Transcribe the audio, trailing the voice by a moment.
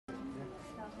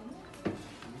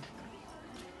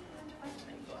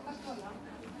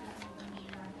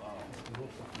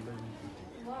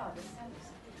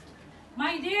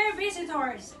dear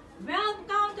visitors,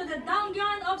 welcome to the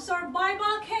Dungeon of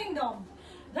Survival Kingdom,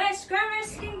 the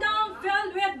scariest kingdom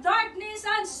filled with darkness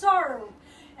and sorrow.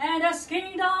 And as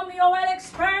kingdom, you will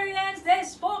experience the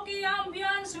spooky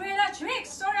ambience with the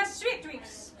tricks or the street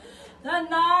tricks. The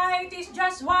night is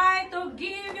just right to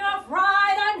give you a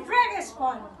fright and freakish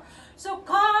fun. So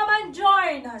come and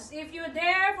join us if you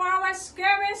dare for our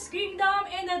scariest kingdom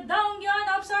in the Dungeon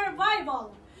of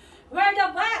Survival, where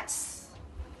the bats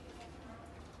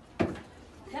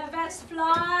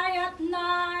fly at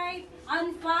night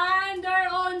and find their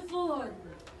own food,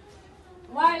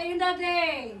 while in the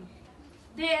day,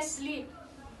 they sleep.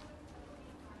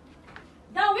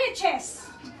 The witches!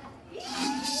 The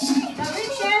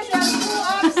witches are full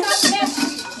of sadness.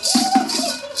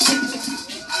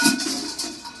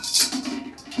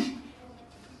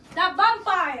 The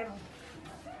vampire!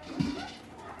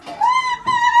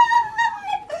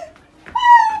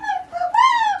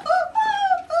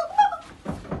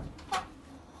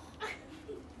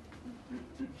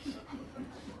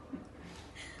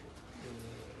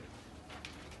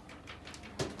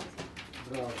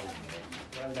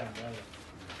 Well done.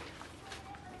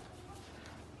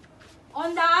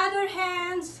 On the other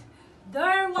hand,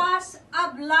 there was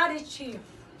a bloody chief,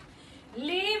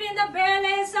 live in the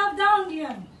bellies of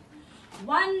dungeon.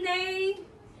 One day,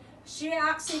 she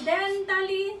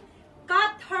accidentally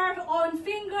cut her own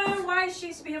finger while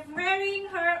she's preparing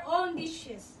her own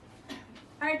dishes.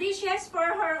 Her dishes for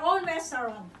her own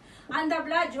restaurant, and the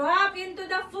blood dropped into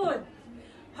the food.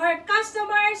 Her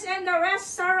customers in the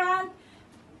restaurant,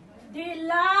 they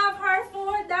love her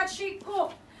food that she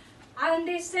cooked, and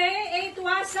they say it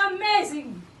was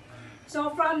amazing. So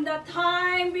from the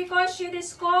time, because she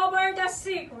discovered the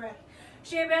secret,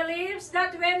 she believes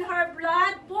that when her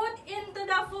blood put into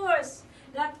the food,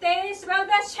 the taste will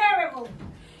be terrible.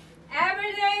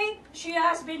 Every day, she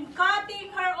has been cutting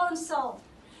her own soul.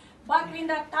 But when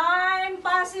the time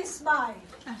passes by,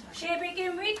 she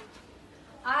became weak,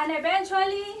 and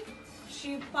eventually,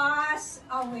 she passed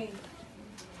away.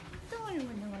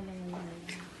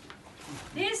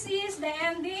 This is the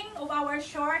ending of our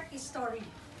short story.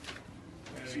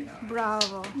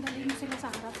 Bravo. Dali mo sila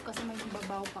sa harap kasi may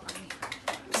babaw pa kami.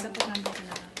 Dapat nandun ka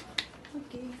na.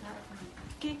 Okay.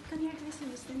 Okay, kan jag läsa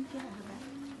listan till här.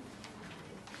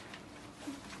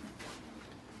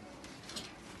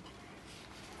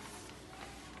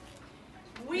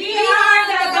 We are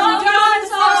the Dungeon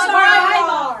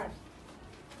Survivors!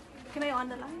 Can I on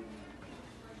the line?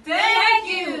 Thank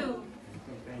you!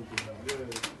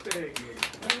 Very good.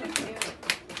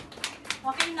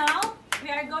 Okay, now, we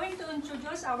are going to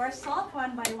introduce ourselves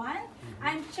one by one.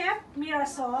 I'm Chef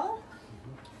Mirasol.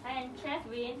 I'm Chef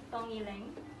Win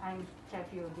Tongileng. I'm Chef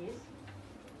Yudis.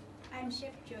 I'm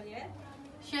Chef Juliet.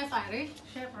 Chef Irish.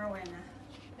 Chef Rowena.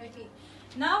 Okay.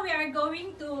 Now we are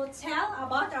going to tell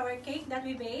about our cake that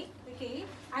we bake. Okay.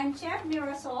 I'm Chef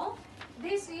Mirasol.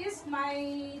 This is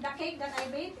the cake that I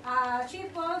baked,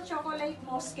 triple chocolate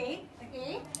mousse cake.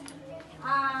 Okay.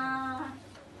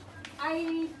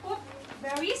 I put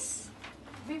berries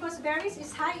because berries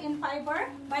is high in fiber,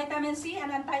 vitamin C,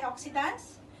 and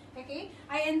antioxidants. Okay.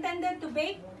 I intended to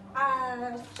bake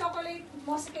chocolate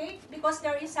mousse cake because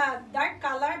there is a dark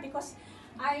color because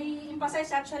I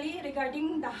emphasize actually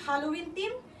regarding the Halloween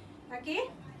theme. Okay.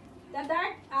 The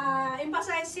dark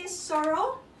emphasizes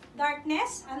sorrow,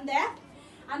 darkness, and death.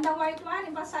 And the white one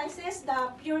emphasizes the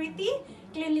purity,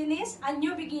 cleanliness, and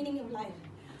new beginning in life.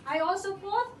 I also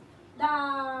put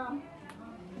the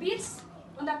beads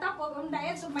on the top on the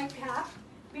edge of my cap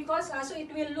because so it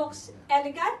will look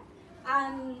elegant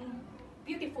and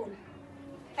beautiful.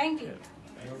 Thank you.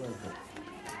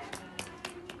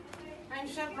 I'm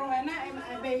Chef Rowena.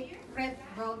 I bake red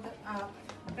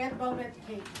velvet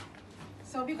cake.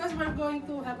 So because we're going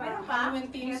to have a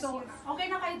Halloween theme, so Okay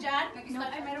na kayo dyan? No.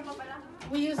 Ay, meron pa pala.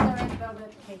 we use the red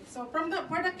velvet cake. So for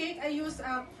the cake, I use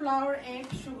flour, egg,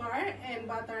 sugar, and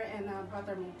butter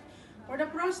buttermilk. For the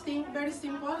frosting, very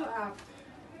simple.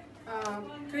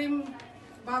 Cream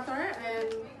butter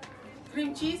and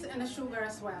cream cheese and sugar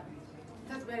as well.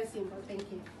 That's very simple.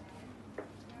 Thank you.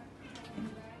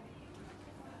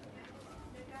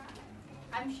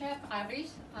 I'm Chef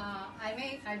Irish.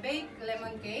 I bake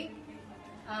lemon cake.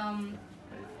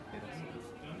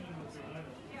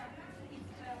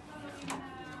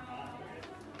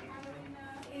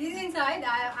 This inside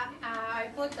I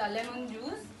put lemon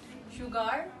juice,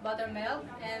 sugar, buttermilk,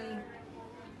 and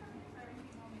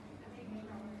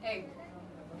egg.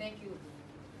 Thank you.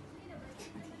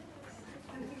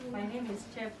 My name is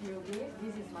Chef Yogi.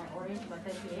 This is my orange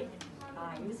butter cake.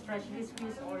 I use freshly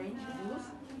squeezed orange juice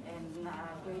and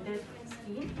grated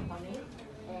skin on it.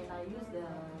 and I use the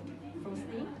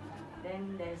frosting.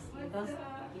 Then there's, because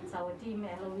it's our team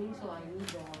Halloween, so I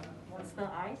use the Monster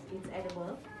Ice. It's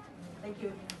edible. Thank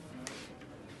you.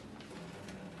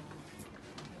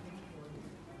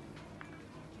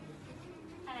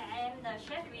 Hi, I am the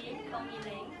chef Win from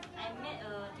Yiling. I made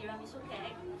a tiramisu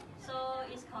cake. So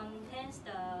it contains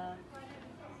the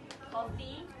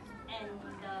coffee and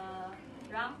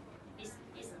the rum. It's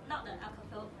not the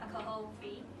alcohol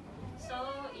free. So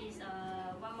it's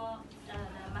one more the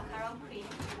macaron cream.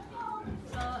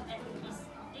 So and this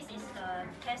is the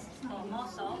test for more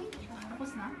salt.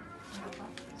 Tapos na?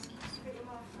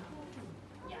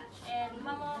 Yeah, and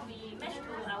one more we match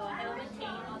to our Halloween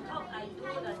theme. On top, I do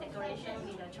the decoration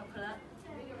with the chocolate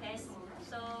paste.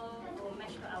 So we'll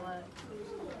match to our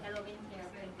Halloween theme.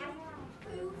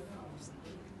 Thank you.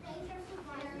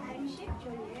 I'm Chef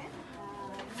Juliet.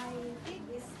 My cake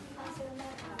is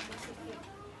hazelnut basic cake.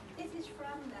 This is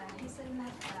from the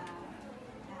hazelnut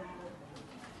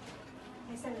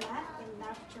and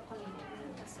dark chocolate.